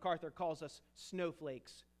John MacArthur calls us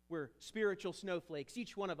snowflakes. We're spiritual snowflakes.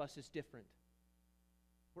 Each one of us is different.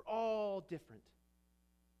 We're all different.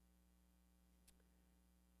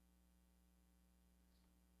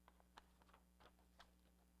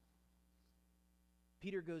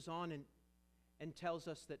 Peter goes on and tells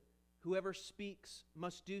us that whoever speaks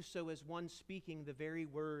must do so as one speaking the very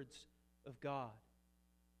words of God.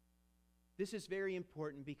 This is very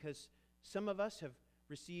important because some of us have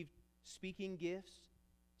received speaking gifts.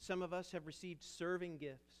 Some of us have received serving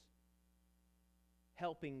gifts,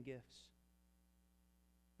 helping gifts.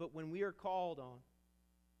 But when we are called on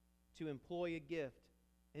to employ a gift,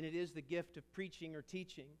 and it is the gift of preaching or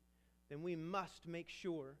teaching, then we must make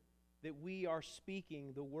sure that we are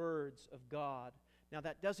speaking the words of God. Now,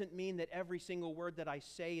 that doesn't mean that every single word that I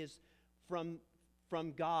say is from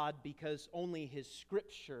God, because only His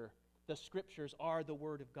Scripture, the Scriptures are the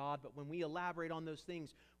Word of God. But when we elaborate on those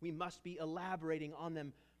things, we must be elaborating on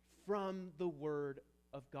them from the Word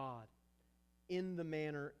of God in the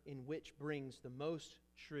manner in which brings the most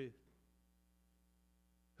truth.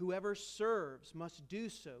 Whoever serves must do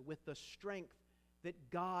so with the strength that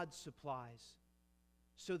God supplies,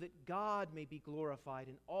 so that God may be glorified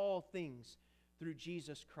in all things through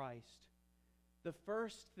Jesus Christ. The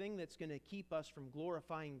first thing that's going to keep us from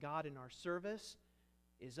glorifying God in our service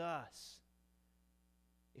is us.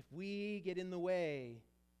 If we get in the way,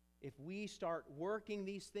 if we start working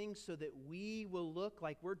these things so that we will look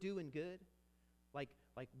like we're doing good, like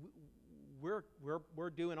we're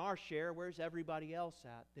doing our share, where's everybody else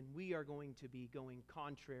at, then we are going to be going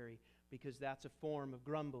contrary, because that's a form of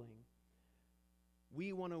grumbling.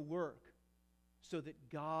 We want to work so that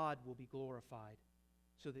God will be glorified,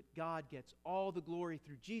 so that God gets all the glory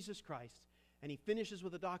through Jesus Christ. And he finishes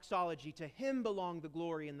with a doxology, to Him belong the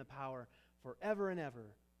glory and the power forever and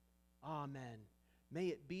ever. Amen. May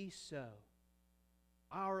it be so.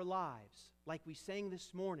 Our lives, like we sang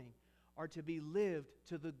this morning, are to be lived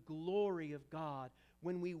to the glory of God.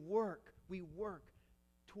 When we work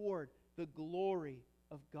toward the glory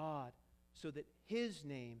of God, so that His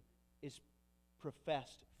name is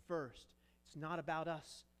professed first. It's not about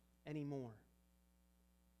us anymore.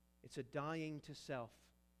 It's a dying to self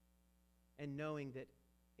and knowing that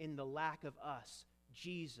in the lack of us,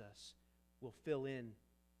 Jesus will fill in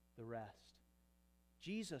the rest.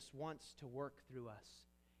 Jesus wants to work through us.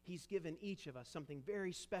 He's given each of us something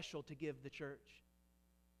very special to give the church.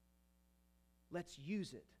 Let's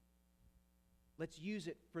use it. Let's use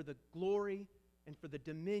it for the glory and for the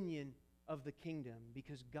dominion of the kingdom,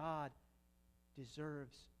 because God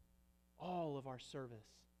deserves all of our service.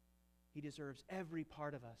 He deserves every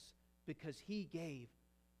part of us, because He gave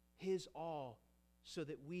His all so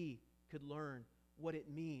that we could learn what it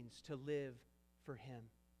means to live for Him.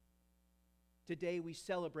 Today we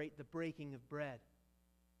celebrate the breaking of bread.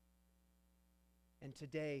 And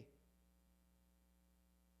today,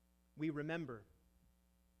 we remember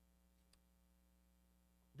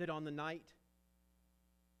that on the night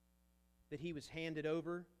that He was handed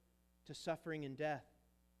over to suffering and death,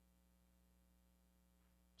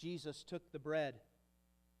 Jesus took the bread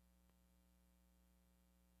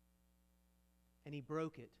and He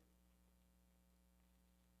broke it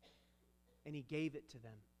and He gave it to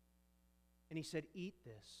them. And He said, "Eat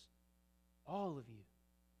this, all of you.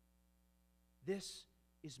 This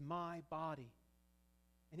is my body."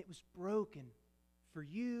 And it was broken for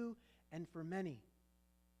you and for many,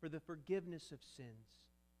 for the forgiveness of sins.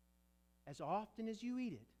 As often as you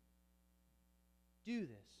eat it, do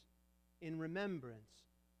this in remembrance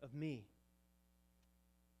of me.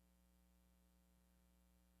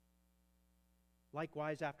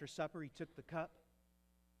 Likewise, after supper, He took the cup,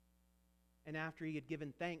 and after He had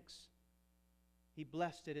given thanks, He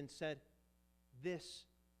blessed it and said, "This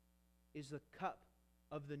is the cup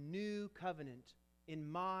of the new covenant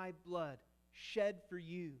in my blood, shed for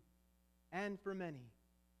you and for many,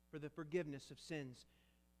 for the forgiveness of sins.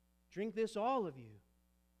 Drink this, all of you,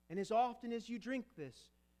 and as often as you drink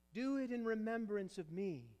this, do it in remembrance of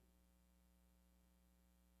me."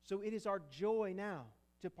 So it is our joy now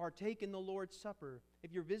to partake in the Lord's Supper.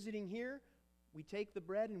 If you're visiting here, we take the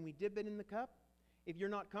bread and we dip it in the cup. If you're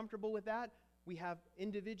not comfortable with that, we have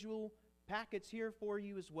individual packets here for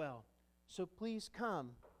you as well. So please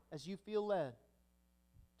come as you feel led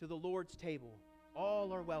to the Lord's table.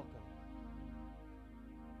 All are welcome.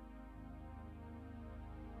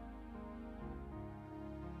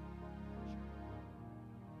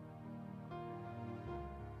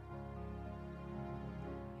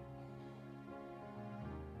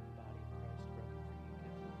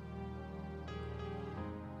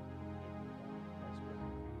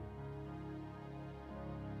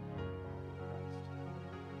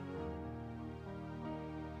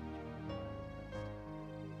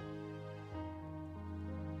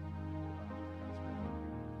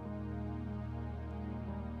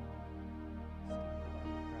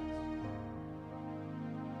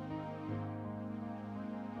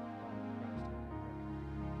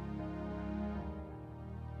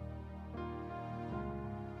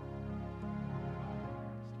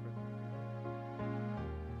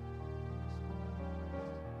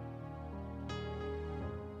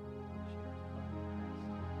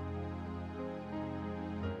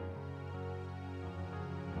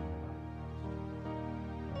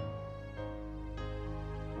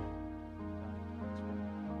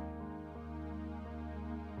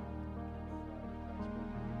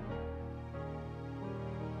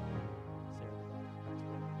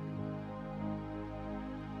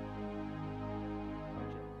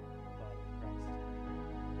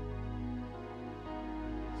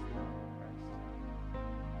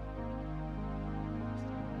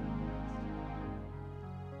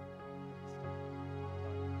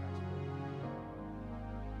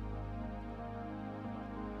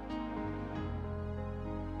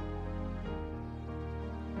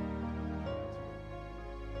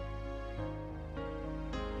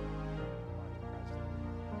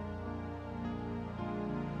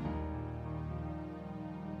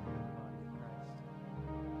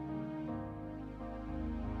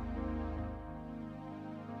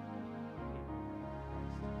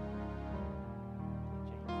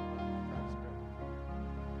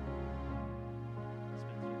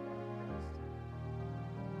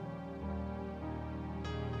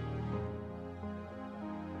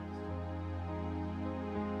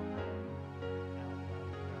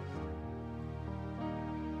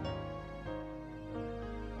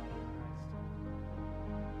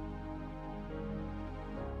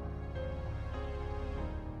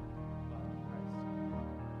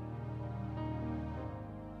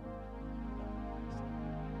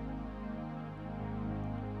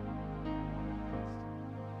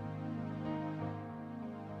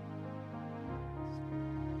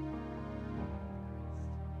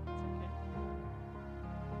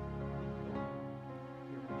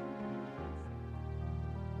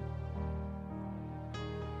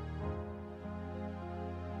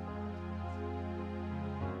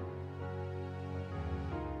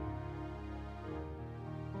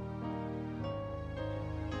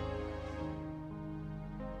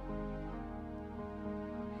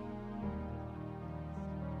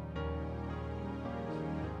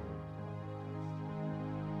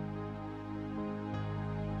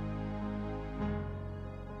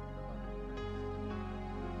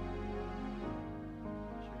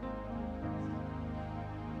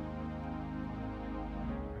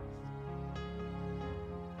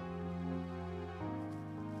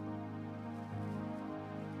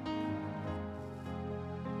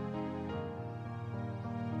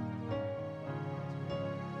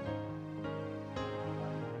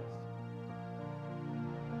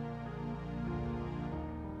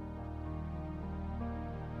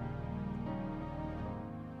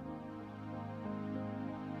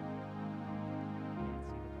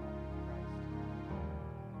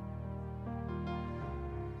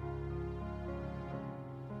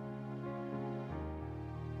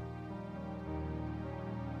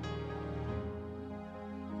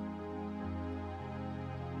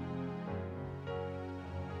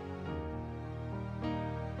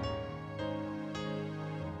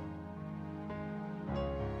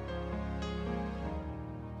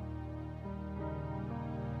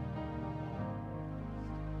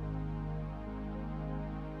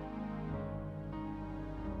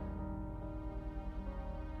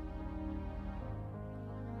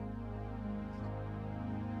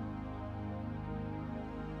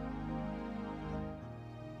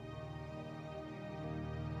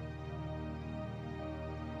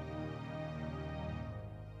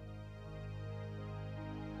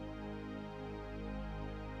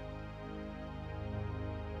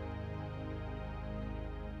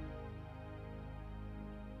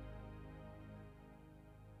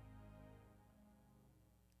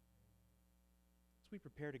 As we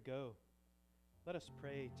prepare to go, let us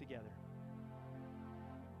pray together.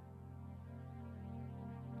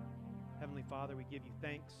 Heavenly Father, we give you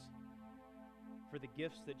thanks for the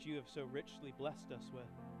gifts that you have so richly blessed us with.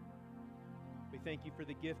 We thank you for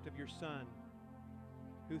the gift of your Son,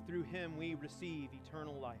 who through him we receive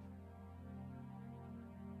eternal life,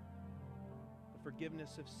 the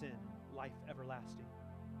forgiveness of sin, life everlasting,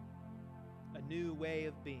 a new way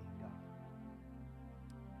of being, God.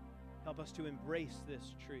 Help us to embrace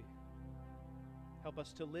this truth. Help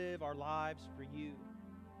us to live our lives for you.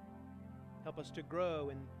 Help us to grow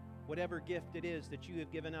in whatever gift it is that you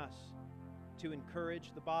have given us to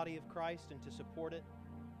encourage the body of Christ and to support it.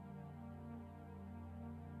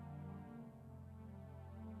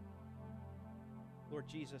 Lord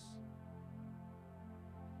Jesus,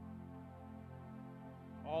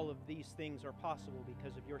 all of these things are possible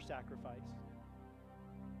because of your sacrifice,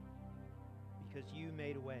 because you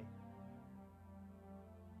made a way.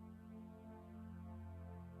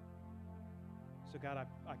 So God,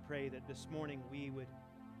 I pray that this morning we would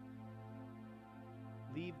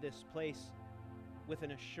leave this place with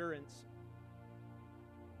an assurance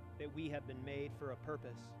that we have been made for a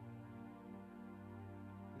purpose,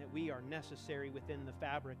 and that we are necessary within the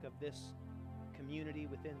fabric of this community,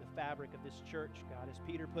 within the fabric of this church. God, as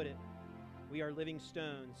Peter put it, we are living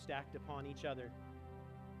stones stacked upon each other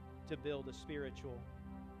to build a spiritual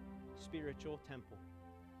temple.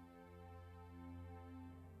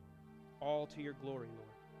 All to your glory, Lord.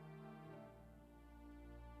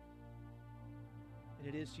 And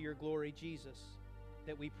it is to your glory, Jesus,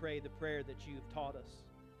 that we pray the prayer that you have taught us.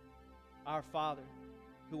 Our Father,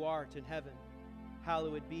 who art in heaven,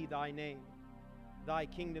 hallowed be thy name. Thy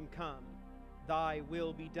kingdom come, thy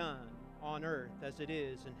will be done on earth as it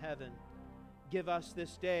is in heaven. Give us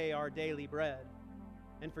this day our daily bread,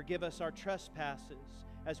 and forgive us our trespasses,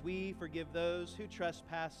 as we forgive those who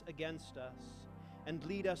trespass against us. And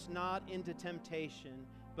lead us not into temptation,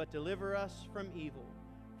 but deliver us from evil.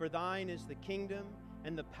 For thine is the kingdom,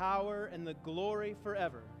 and the power, and the glory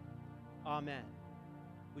forever. Amen.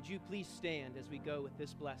 Would you please stand as we go with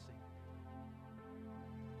this blessing?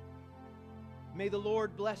 May the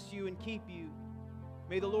Lord bless you and keep you.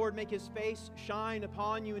 May the Lord make his face shine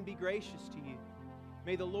upon you and be gracious to you.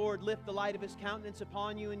 May the Lord lift the light of his countenance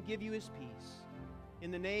upon you and give you his peace.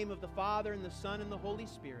 In the name of the Father, and the Son, and the Holy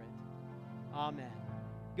Spirit. Amen.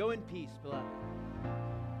 Go in peace, beloved.